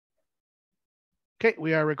Okay,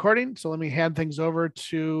 we are recording. So let me hand things over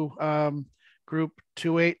to group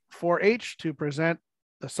 284H to present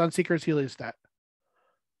the Sunseekers heliostat.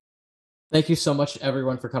 Thank you so much,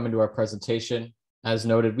 everyone, for coming to our presentation. As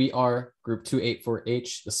noted, we are group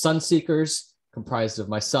 284H, the Sunseekers, comprised of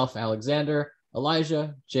myself, Alexander,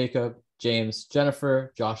 Elijah, Jacob, James,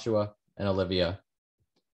 Jennifer, Joshua, and Olivia.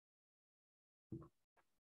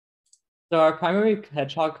 So our primary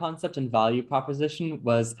hedgehog concept and value proposition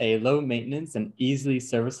was a low maintenance and easily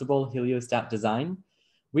serviceable heliostat design.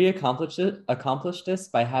 We accomplished this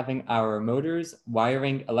by having our motors,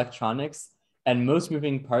 wiring, electronics, and most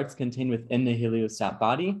moving parts contained within the heliostat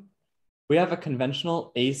body. We have a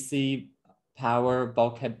conventional AC power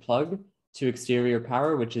bulkhead plug to exterior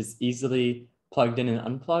power, which is easily plugged in and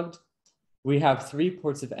unplugged. We have 3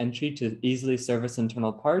 ports of entry to easily service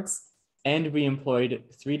internal parts, and we employed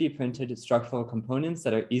 3D printed structural components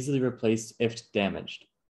that are easily replaced if damaged.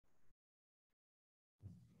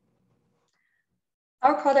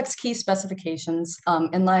 Our product's key specifications,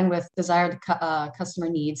 in line with desired customer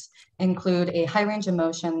needs, include a high range of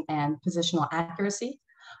motion and positional accuracy.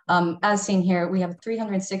 As seen here, we have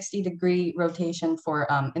 360-degree rotation for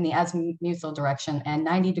in the azimuthal direction and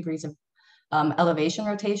 90 degrees of elevation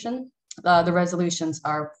rotation. The resolutions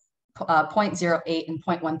are 0.08 and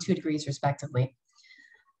 0.12 degrees respectively.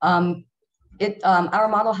 Our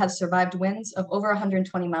model has survived winds of over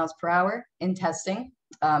 120 miles per hour in testing,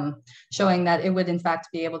 showing that it would in fact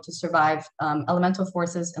be able to survive elemental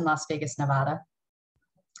forces in Las Vegas, Nevada.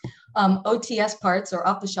 OTS parts, or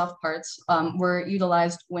off-the-shelf parts, were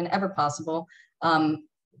utilized whenever possible.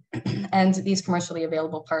 And these commercially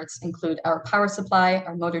available parts include our power supply,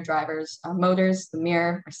 our motor drivers, our motors, the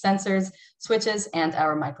mirror, our sensors, switches, and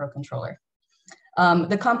our microcontroller.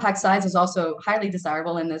 The compact size is also highly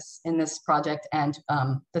desirable in this project, and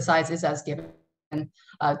the size is as given,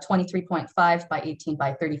 23.5 by 18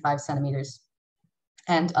 by 35 centimeters.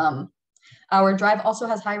 And our drive also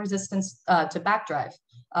has high resistance to backdrive,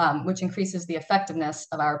 which increases the effectiveness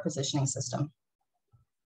of our positioning system.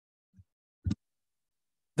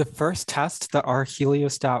 The first test that our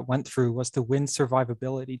heliostat went through was the wind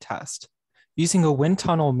survivability test. Using a wind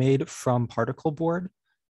tunnel made from particle board,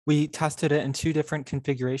 we tested it in 2 different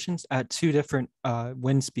configurations at 2 different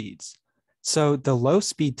wind speeds. So the low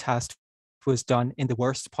speed test was done in the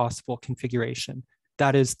worst possible configuration.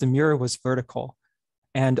 That is, the mirror was vertical,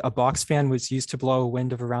 and a box fan was used to blow a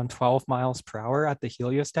wind of around 12 miles per hour at the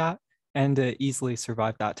heliostat, and it easily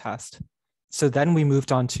survived that test. So then we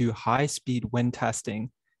moved on to high speed wind testing,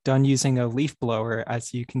 done using a leaf blower,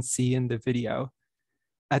 as you can see in the video.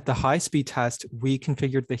 At the high speed test, we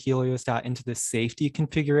configured the heliostat into the safety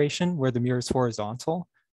configuration where the mirror is horizontal,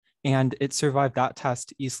 and it survived that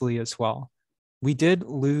test easily as well. We did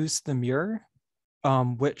lose the mirror,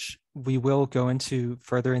 which we will go into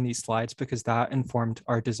further in these slides because that informed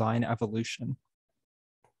our design evolution.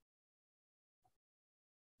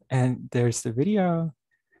 And there's the video.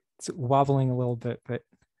 It's wobbling a little bit, but it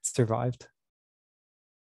survived.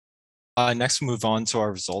 Next, we'll move on to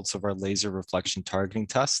our results of our laser reflection targeting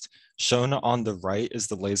test. Shown on the right is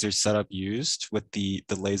the laser setup used, with the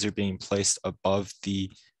laser being placed above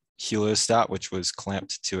the heliostat, which was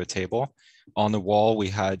clamped to a table. On the wall, we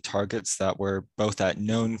had targets that were both at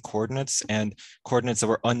known coordinates and coordinates that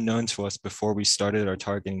were unknown to us before we started our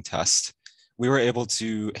targeting test. We were able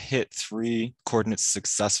to hit 3 coordinates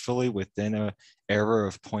successfully within an error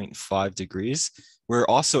of 0.5 degrees. We're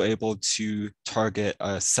also able to target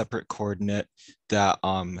a separate coordinate that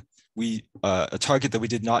a target that we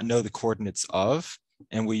did not know the coordinates of,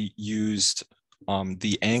 and we used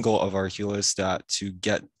the angle of our heliostat to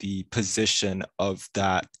get the position of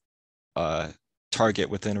that target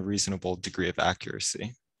within a reasonable degree of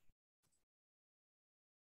accuracy.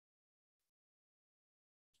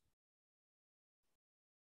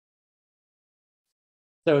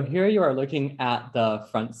 So here you are looking at the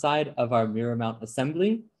front side of our mirror mount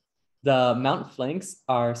assembly. The mount flanks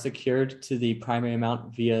are secured to the primary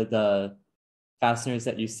mount via the fasteners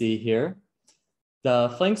that you see here.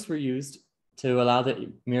 The flanks were used to allow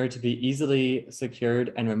the mirror to be easily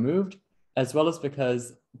secured and removed, as well as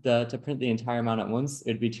because to print the entire mount at once,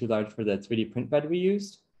 it would be too large for the 3D print bed we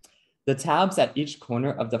used. The tabs at each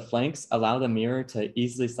corner of the flanks allow the mirror to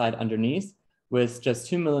easily slide underneath, with just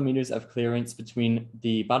 2 millimeters of clearance between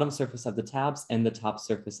the bottom surface of the tabs and the top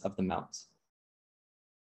surface of the mount.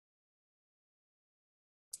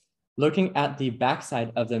 Looking at the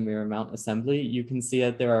backside of the mirror mount assembly, you can see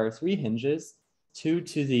that there are 3 hinges, 2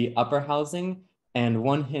 to the upper housing and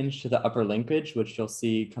 1 hinge to the upper linkage, which you'll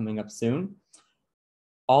see coming up soon.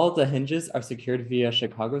 All of the hinges are secured via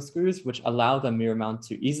Chicago screws, which allow the mirror mount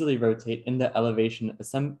to easily rotate in the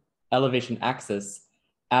elevation axis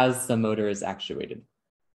as the motor is actuated.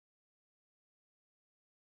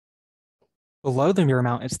 Below the mirror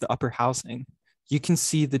mount is the upper housing. You can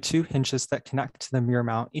see the two hinges that connect to the mirror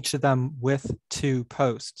mount, each of them with two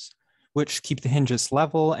posts, which keep the hinges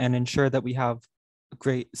level and ensure that we have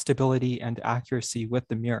great stability and accuracy with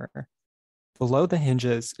the mirror. Below the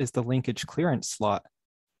hinges is the linkage clearance slot,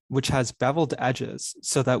 which has beveled edges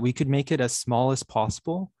so that we could make it as small as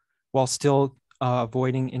possible while still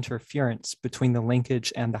avoiding interference between the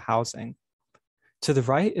linkage and the housing. To the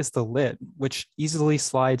right is the lid, which easily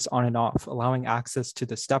slides on and off, allowing access to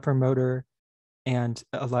the stepper motor and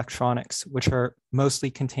electronics, which are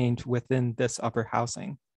mostly contained within this upper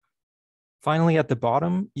housing. Finally, at the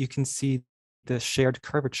bottom, you can see the shared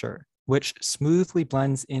curvature, which smoothly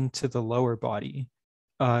blends into the lower body,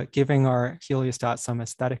 giving our heliostat some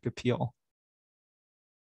aesthetic appeal.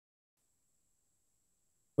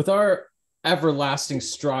 With our everlasting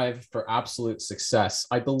strive for absolute success,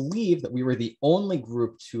 I believe that we were the only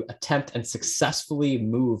group to attempt and successfully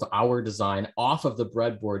move our design off of the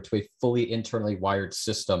breadboard to a fully internally wired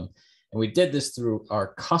system. And we did this through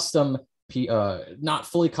our custom, not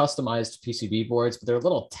fully customized PCB boards, but they're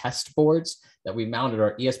little test boards that we mounted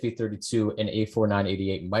our ESP32 and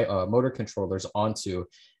A4988 motor controllers onto.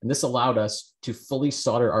 And this allowed us to fully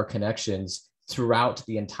solder our connections throughout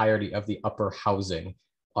the entirety of the upper housing.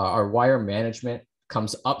 Our wire management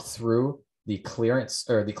comes up through the clearance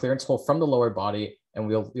hole from the lower body, and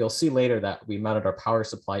you'll see later that we mounted our power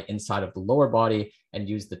supply inside of the lower body and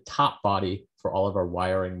used the top body for all of our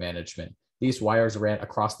wiring management. These wires ran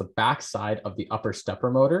across the back side of the upper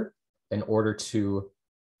stepper motor in order to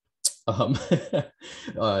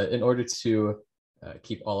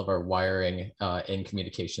keep all of our wiring in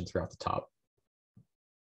communication throughout the top.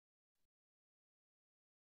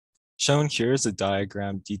 Shown here is a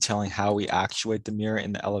diagram detailing how we actuate the mirror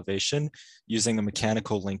in the elevation using a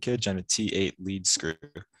mechanical linkage and a T8 lead screw.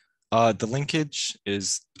 The linkage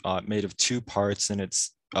is made of two parts, and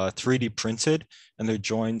it's 3D printed, and they're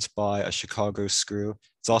joined by a Chicago screw.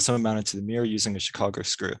 It's also mounted to the mirror using a Chicago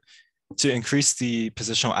screw. To increase the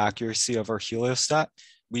positional accuracy of our heliostat,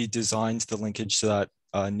 we designed the linkage so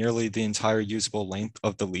that nearly the entire usable length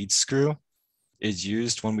of the lead screw is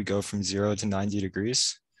used when we go from 0 to 90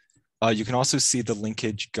 degrees. You can also see the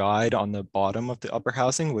linkage guide on the bottom of the upper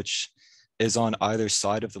housing, which is on either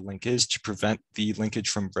side of the linkage to prevent the linkage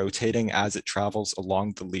from rotating as it travels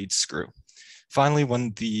along the lead screw. Finally,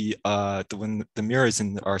 when the mirror is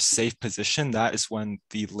in our safe position, that is when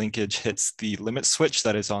the linkage hits the limit switch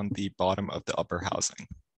that is on the bottom of the upper housing.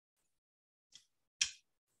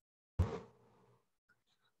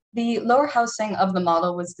 The lower housing of the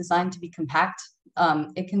model was designed to be compact.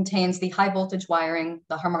 It contains the high voltage wiring,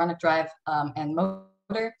 the harmonic drive and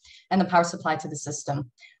motor, and the power supply to the system.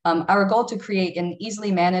 Our goal to create an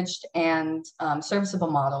easily managed and serviceable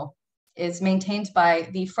model is maintained by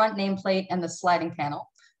the front nameplate and the sliding panel,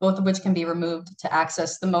 both of which can be removed to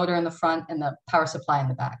access the motor in the front and the power supply in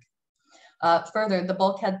the back. Further, the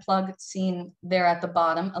bulkhead plug seen there at the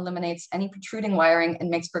bottom eliminates any protruding wiring and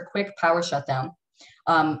makes for quick power shutdown.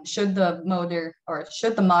 Should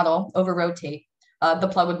the model over-rotate, the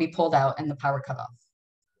plug would be pulled out and the power cut off.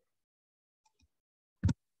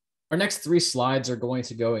 Our next three slides are going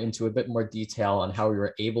to go into a bit more detail on how we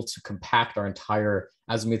were able to compact our entire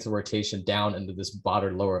azimuthal rotation down into this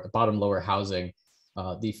bottom lower housing.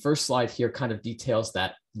 The first slide here kind of details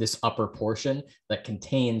this upper portion that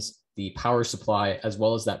contains the power supply as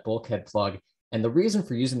well as that bulkhead plug. And the reason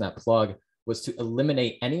for using that plug was to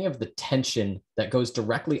eliminate any of the tension that goes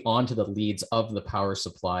directly onto the leads of the power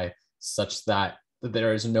supply, such that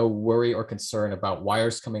there is no worry or concern about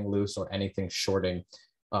wires coming loose or anything shorting.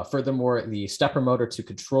 Furthermore, the stepper motor to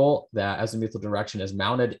control that azimuthal direction is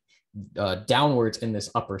mounted downwards in this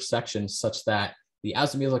upper section, such that the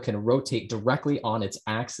azimuthal can rotate directly on its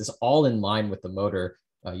axis, all in line with the motor,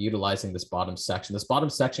 utilizing this bottom section. This bottom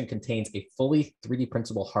section contains a fully 3D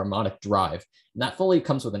printable harmonic drive, and that fully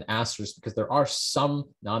comes with an asterisk because there are some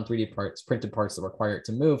non-3D printed parts that require it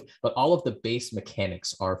to move, but all of the base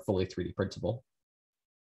mechanics are fully 3D printable.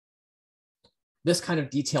 This kind of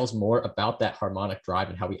details more about that harmonic drive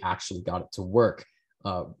and how we actually got it to work.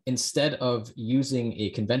 Instead of using a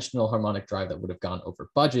conventional harmonic drive that would have gone over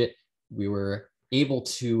budget, we were able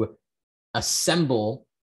to assemble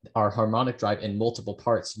our harmonic drive in multiple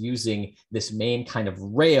parts using this main kind of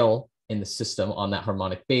rail in the system on that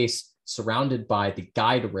harmonic base, surrounded by the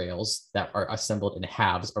guide rails that are assembled in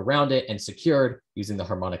halves around it and secured using the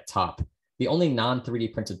harmonic top. The only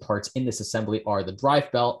non-3D printed parts in this assembly are the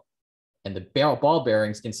drive belt and the ball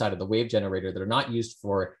bearings inside of the wave generator that are not used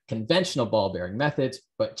for conventional ball bearing methods,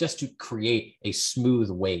 but just to create a smooth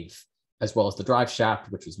wave, as well as the drive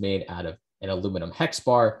shaft, which was made out of an aluminum hex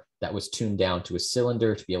bar that was tuned down to a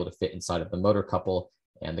cylinder to be able to fit inside of the motor couple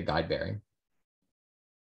and the guide bearing.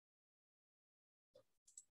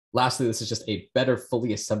 Lastly, this is just a better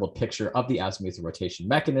fully assembled picture of the azimuth rotation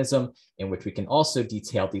mechanism, in which we can also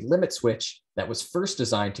detail the limit switch that was first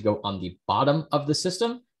designed to go on the bottom of the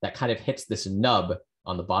system that kind of hits this nub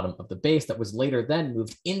on the bottom of the base that was later then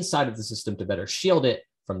moved inside of the system to better shield it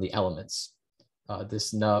from the elements.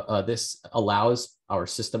 This allows our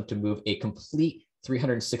system to move a complete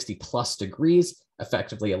 360 plus degrees,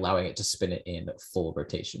 effectively allowing it to spin it in full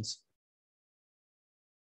rotations.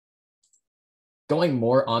 Going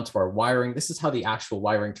more onto our wiring, this is how the actual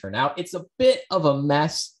wiring turned out. It's a bit of a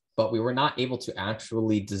mess, but we were not able to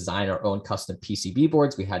actually design our own custom PCB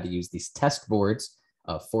boards. We had to use these test boards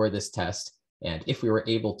for this test. And if we were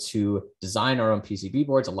able to design our own PCB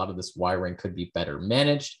boards, a lot of this wiring could be better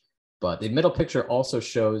managed. But the middle picture also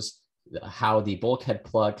shows how the bulkhead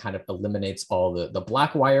plug kind of eliminates all the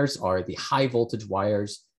black wires are the high voltage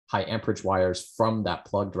wires, high amperage wires from that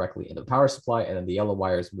plug directly into the power supply, and then the yellow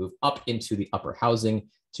wires move up into the upper housing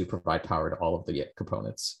to provide power to all of the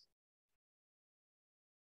components.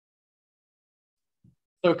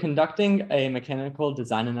 So conducting a mechanical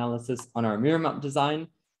design analysis on our mirror mount design,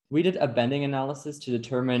 we did a bending analysis to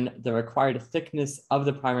determine the required thickness of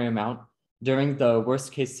the primary mount during the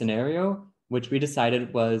worst case scenario, which we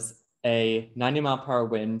decided was a 90-mile-per-hour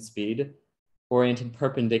wind speed oriented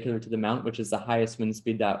perpendicular to the mount, which is the highest wind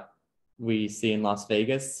speed that we see in Las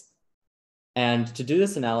Vegas. And to do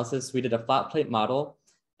this analysis, we did a flat plate model,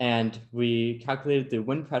 and we calculated the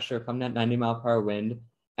wind pressure from that 90-mile-per-hour wind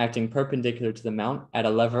acting perpendicular to the mount at a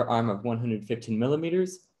lever arm of 115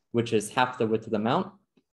 millimeters, which is half the width of the mount.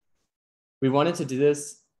 We wanted to do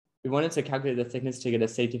this, we wanted to calculate the thickness to get a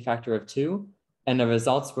safety factor of 2, and the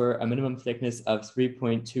results were a minimum thickness of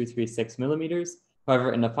 3.236 millimeters.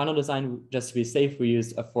 However, in the final design, just to be safe, we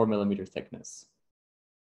used a 4 millimeter thickness.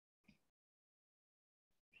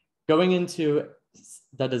 Going into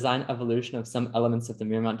the design evolution of some elements of the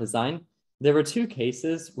mirror mount design, there were two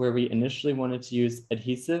cases where we initially wanted to use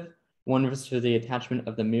adhesive. One was for the attachment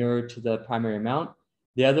of the mirror to the primary mount.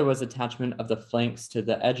 The other was attachment of the flanks to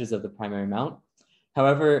the edges of the primary mount.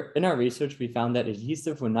 However, in our research, we found that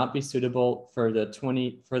adhesive would not be suitable for the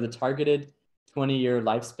targeted 20-year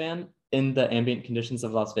lifespan in the ambient conditions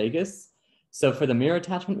of Las Vegas. So for the mirror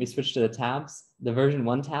attachment, we switched to the tabs. The version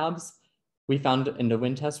 1 tabs we found in the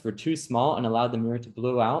wind test were too small and allowed the mirror to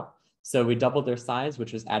blow out. So we doubled their size,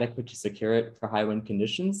 which was adequate to secure it for high wind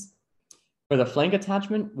conditions. For the flank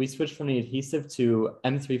attachment, we switched from the adhesive to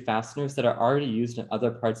M3 fasteners that are already used in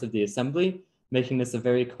other parts of the assembly, making this a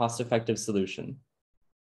very cost-effective solution.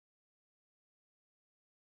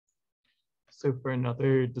 So for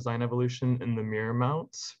another design evolution in the mirror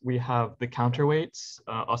mounts, we have the counterweights,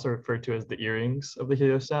 also referred to as the earrings of the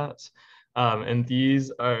heliostats. And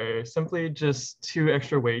these are simply just 2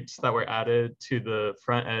 extra weights that were added to the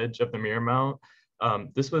front edge of the mirror mount.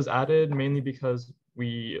 This was added mainly because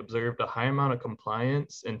we observed a high amount of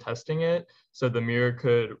compliance in testing it, so the mirror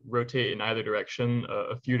could rotate in either direction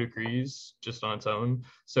a few degrees just on its own.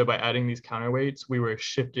 So by adding these counterweights, we were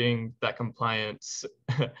shifting that compliance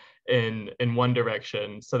in one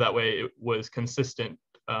direction, so that way it was consistent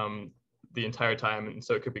the entire time, and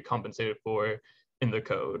so it could be compensated for in the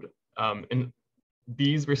code. And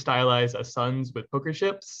these were stylized as suns with poker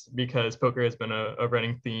ships because poker has been a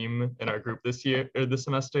running theme in our group this year or this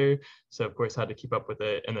semester. So of course had to keep up with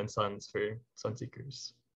it, and then suns for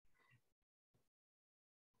Sunseekers.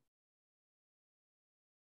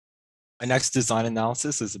 My next design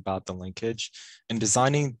analysis is about the linkage. In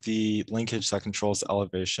designing the linkage that controls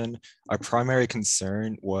elevation, our primary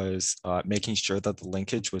concern was making sure that the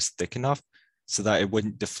linkage was thick enough so that it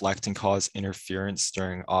wouldn't deflect and cause interference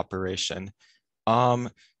during operation.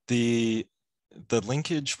 The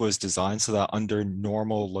linkage was designed so that under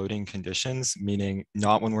normal loading conditions, meaning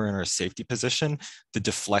not when we're in our safety position, the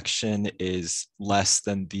deflection is less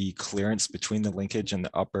than the clearance between the linkage and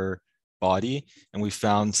the upper body. And we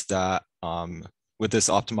found that with this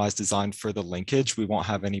optimized design for the linkage, we won't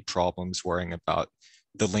have any problems worrying about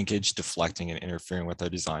the linkage deflecting and interfering with our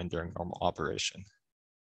design during normal operation.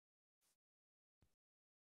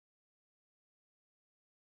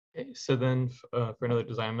 Okay, so then for another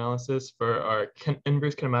design analysis for our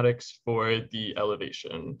inverse kinematics for the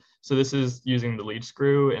elevation. So this is using the lead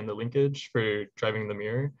screw and the linkage for driving the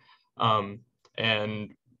mirror.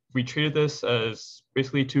 And we treated this as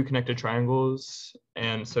basically two connected triangles.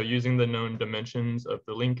 And so using the known dimensions of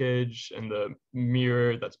the linkage and the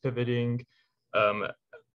mirror that's pivoting,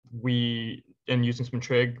 and using some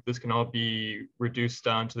trig, this can all be reduced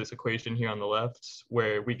down to this equation here on the left,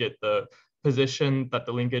 where we get the position that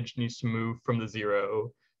the linkage needs to move from the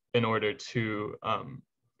 0 in order to,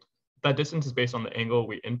 that distance is based on the angle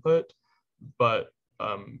we input, but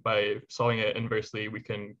by solving it inversely, we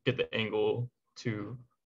can get the angle to,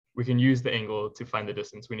 we can use the angle to find the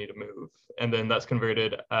distance we need to move. And then that's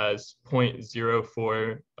converted as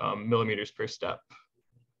 0.04 millimeters per step,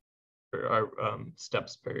 for our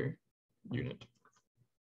steps per unit.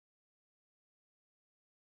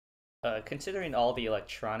 Considering all the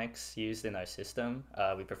electronics used in our system,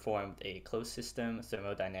 we performed a closed system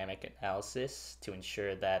thermodynamic analysis to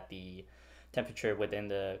ensure that the temperature within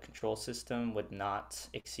the control system would not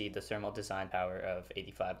exceed the thermal design power of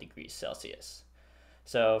 85 degrees Celsius.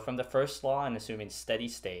 So from the first law and assuming steady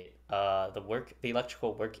state, the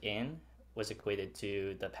electrical work in was equated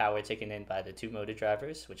to the power taken in by the two motor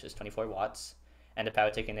drivers, which is 24 watts, and the power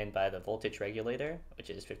taken in by the voltage regulator, which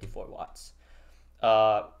is 54 watts.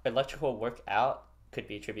 Electrical work out could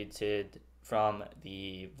be attributed from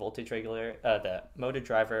the voltage regulator, the motor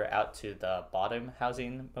driver out to the bottom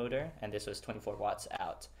housing motor, and this was 24 watts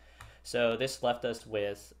out. So this left us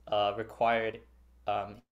with required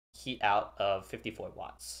heat out of 54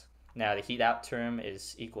 watts. Now the heat out term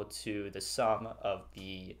is equal to the sum of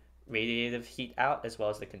the radiative heat out as well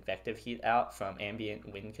as the convective heat out from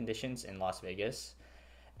ambient wind conditions in Las Vegas.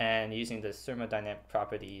 And using the thermodynamic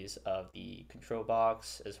properties of the control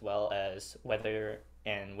box as well as weather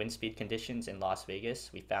and wind speed conditions in Las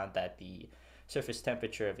Vegas, we found that the surface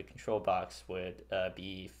temperature of the control box would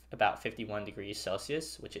be about 51 degrees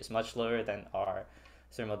Celsius, which is much lower than our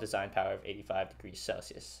thermal design power of 85 degrees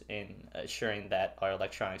Celsius, in assuring that our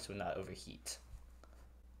electronics would not overheat.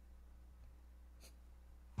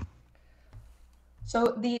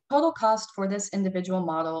 So the total cost for this individual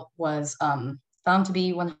model was found to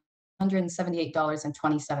be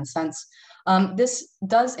 $178.27. This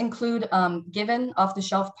does include given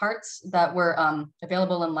off-the-shelf parts that were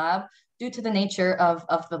available in lab. Due to the nature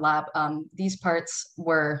of the lab, these parts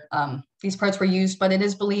were used, but it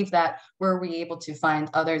is believed that were we able to find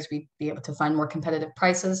others, we'd be able to find more competitive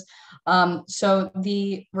prices. So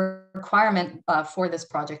the requirement for this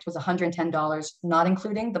project was $110, not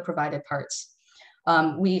including the provided parts.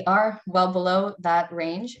 We are well below that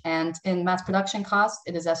range, and in mass production cost,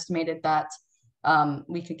 it is estimated that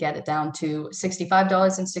we could get it down to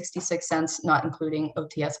 $65.66, not including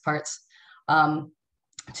OTS parts.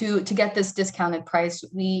 To get this discounted price,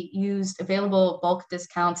 we used available bulk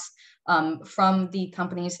discounts from the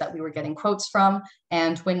companies that we were getting quotes from,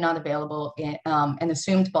 and when not available, an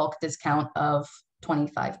assumed bulk discount of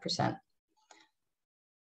 25%.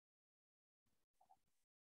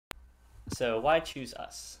 So why choose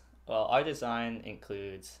us? Well, our design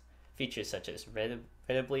includes features such as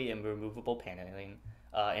readably and removable paneling,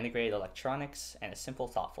 integrated electronics, and a simple,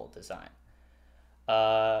 thoughtful design.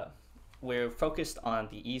 We're focused on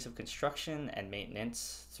the ease of construction and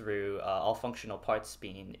maintenance through all functional parts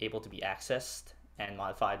being able to be accessed and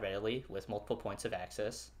modified readily with multiple points of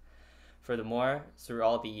access. Furthermore, through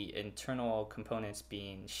all the internal components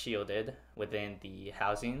being shielded within the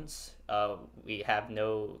housings, we have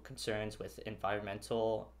no concerns with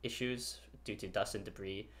environmental issues due to dust and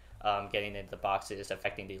debris getting into the boxes,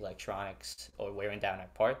 affecting the electronics, or wearing down our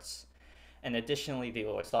parts. And additionally, the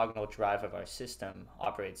orthogonal drive of our system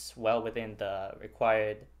operates well within the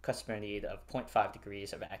required customer need of 0.5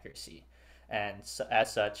 degrees of accuracy. And so,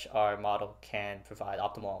 as such, our model can provide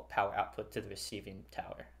optimal power output to the receiving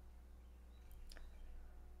tower.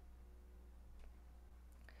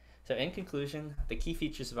 So in conclusion, the key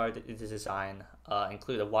features of our design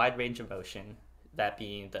include a wide range of motion, that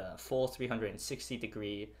being the full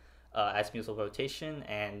 360-degree azimuthal rotation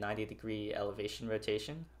and 90-degree elevation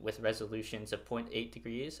rotation with resolutions of 0.08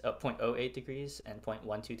 degrees and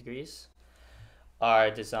 0.12 degrees.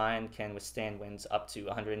 Our design can withstand winds up to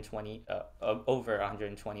over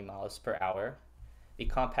 120 miles per hour. The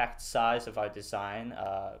compact size of our design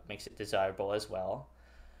makes it desirable as well.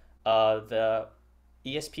 The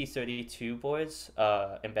ESP32 boards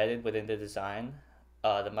embedded within the design.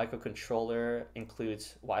 The microcontroller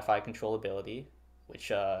includes Wi-Fi controllability, which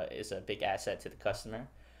is a big asset to the customer.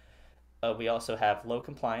 We also have low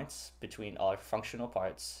compliance between all functional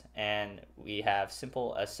parts, and we have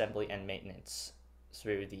simple assembly and maintenance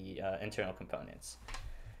through the internal components.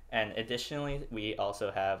 And additionally, we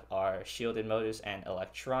also have our shielded motors and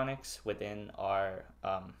electronics within our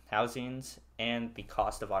housings, and the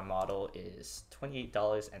cost of our model is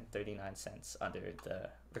 $28.39 under the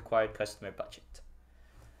required customer budget.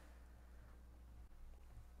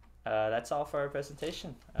 That's all for our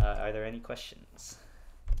presentation. Are there any questions?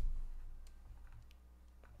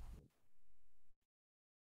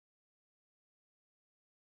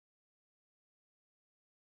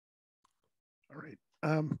 All right.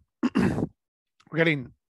 We're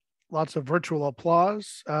getting lots of virtual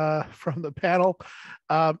applause from the panel.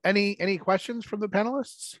 Any questions from the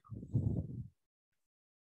panelists?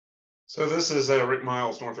 So this is Rick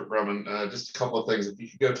Miles, Northrop Grumman. Just a couple of things. If you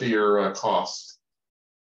could go to your cost.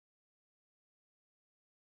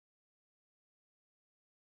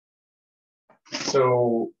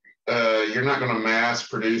 So you're not going to mass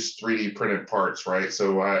produce 3D printed parts, right?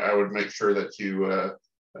 So I would make sure that you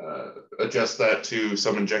adjust that to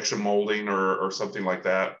some injection molding or something like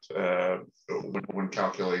that when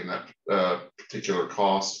calculating that particular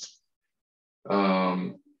cost.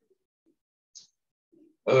 Other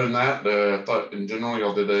than that, I thought in general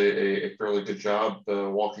y'all did a fairly good job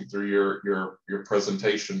walking through your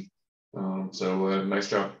presentation. So nice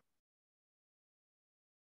job.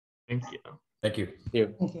 Thank you. Thank you.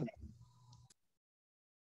 Thank you.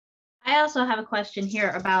 I also have a question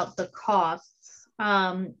here about the costs.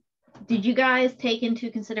 Did you guys take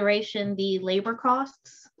into consideration the labor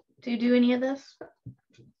costs to do any of this?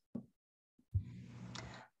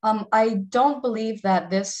 I don't believe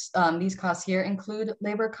that these costs here include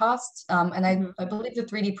labor costs. And I believe the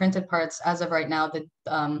 3D printed parts, as of right now,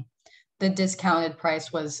 the discounted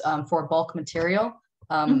price was for bulk material.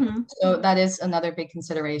 So that is another big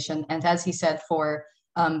consideration. And as he said, for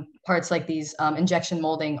parts like these, injection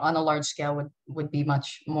molding on a large scale would be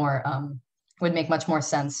much more, would make much more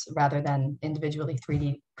sense rather than individually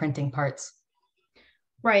 3D printing parts.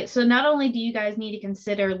 Right. So not only do you guys need to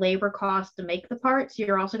consider labor costs to make the parts,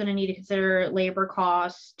 you're also going to need to consider labor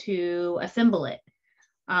costs to assemble it.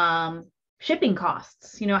 Shipping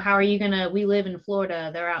costs, how are you going to, we live in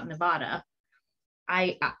Florida, they're out in Nevada.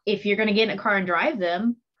 If you're going to get in a car and drive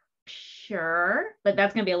them, sure, but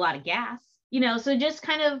that's going to be a lot of gas, so just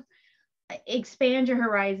kind of expand your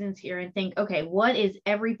horizons here and think, okay, what is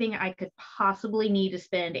everything I could possibly need to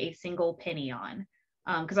spend a single penny on?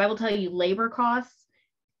 Because I will tell you, labor costs,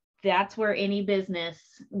 that's where any business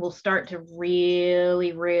will start to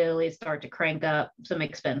really, really start to crank up some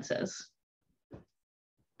expenses.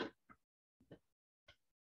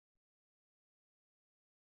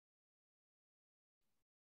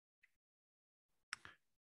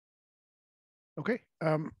 Okay.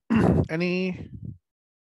 Any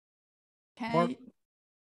more?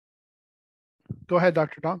 Go ahead,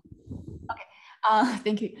 Dr. Dong. Okay.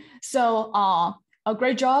 Thank you. So a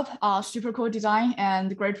great job, super cool design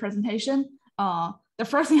and great presentation. The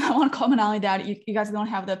first thing I want to comment on is that you guys don't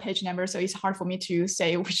have the page number, so it's hard for me to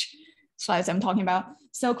say which slides I'm talking about.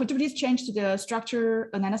 So could you please change to the structure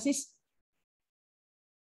analysis?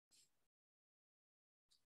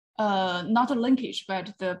 Not the linkage,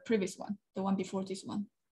 but the previous one, the one before this one.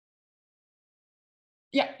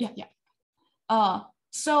 Yeah.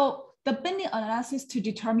 So the bending analysis to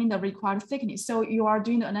determine the required thickness. So you are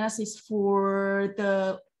doing the analysis for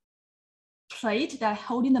the plate that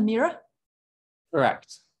holding the mirror?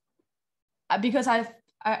 Correct. Because I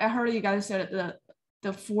heard you guys said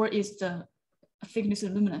the 4 is the thickness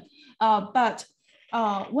of aluminum. But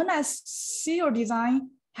when I see your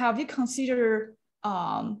design, have you considered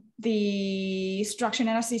the structure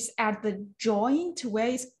analysis at the joint where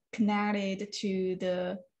it's connected to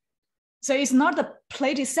the, so it's not the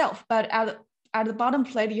plate itself, but at the bottom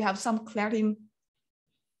plate, you have some cladding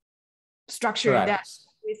structure. Correct. That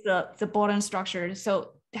with the bottom structure.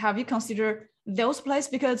 So have you considered those plates?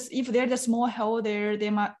 Because if there's a small hole there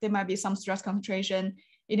might be some stress concentration.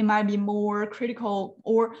 It might be more critical,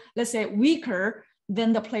 or let's say weaker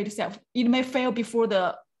than the plate itself. It may fail before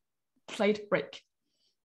the plate break.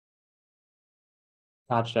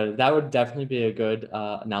 Gotcha. That would definitely be a good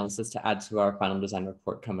analysis to add to our final design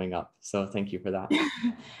report coming up. So thank you for that.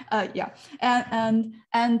 Yeah,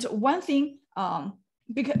 and one thing,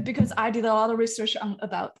 because I did a lot of research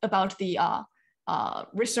about the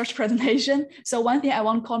research presentation. So one thing I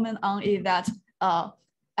want to comment on is that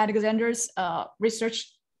Alexander's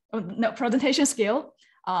presentation skill.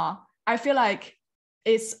 I feel like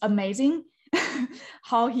it's amazing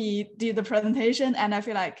how he did the presentation, and I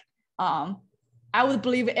feel like I would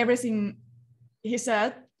believe everything he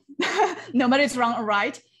said, no matter it's wrong or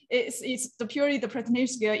right. It's the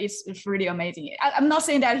presentation skill is really amazing. I'm not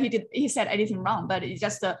saying that he said anything wrong, but it's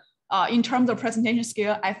just in terms of presentation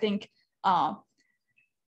skill, I think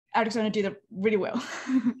Alexander did it really well.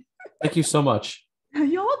 Thank you so much.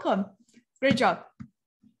 You're welcome. Great job.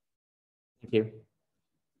 Thank you.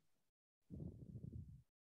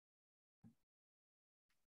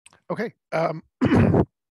 Okay.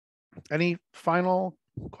 Any final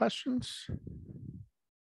questions?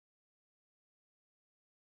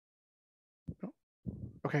 No?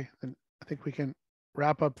 Okay, then I think we can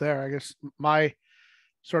wrap up there. I guess my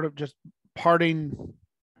sort of just parting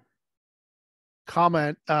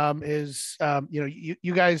comment is,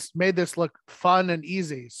 you guys made this look fun and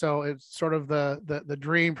easy. So it's sort of the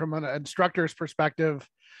dream from an instructor's perspective.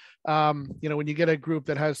 When you get a group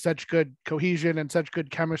that has such good cohesion and such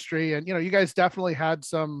good chemistry, and you guys definitely had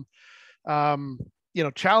some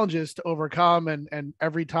challenges to overcome, and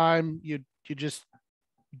every time you just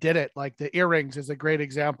did it. Like the earrings is a great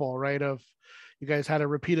example, right? Of you guys had a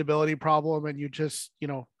repeatability problem, and you just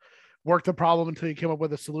worked the problem until you came up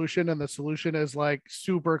with a solution, and the solution is like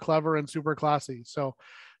super clever and super classy. So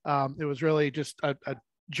it was really just a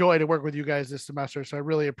joy to work with you guys this semester. So I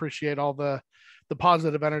really appreciate all the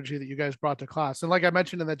positive energy that you guys brought to class. And like I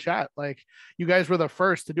mentioned in the chat, like you guys were the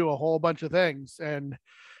first to do a whole bunch of things. And,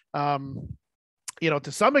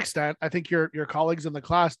 to some extent, I think your colleagues in the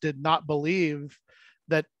class did not believe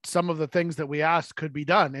that some of the things that we asked could be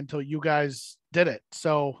done until you guys did it.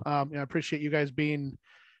 So I appreciate you guys being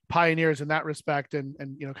pioneers in that respect, and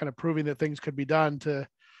kind of proving that things could be done to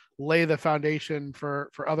lay the foundation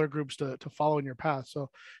for other groups to follow in your path. So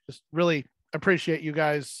just really appreciate you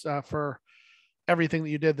guys for everything that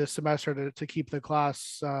you did this semester to keep the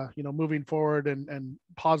class moving forward, and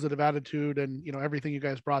positive attitude, and everything you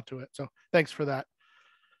guys brought to it. So thanks for that.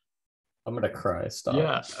 I'm gonna cry. Stop.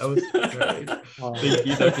 Yeah, I was great. Thank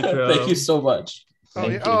you, Dr. Thank you so much. Oh,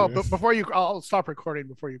 yeah. Oh, but before I'll stop recording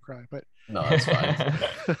before you cry. But no, that's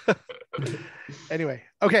fine. Anyway,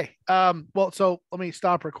 okay. Well, so let me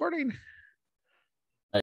stop recording,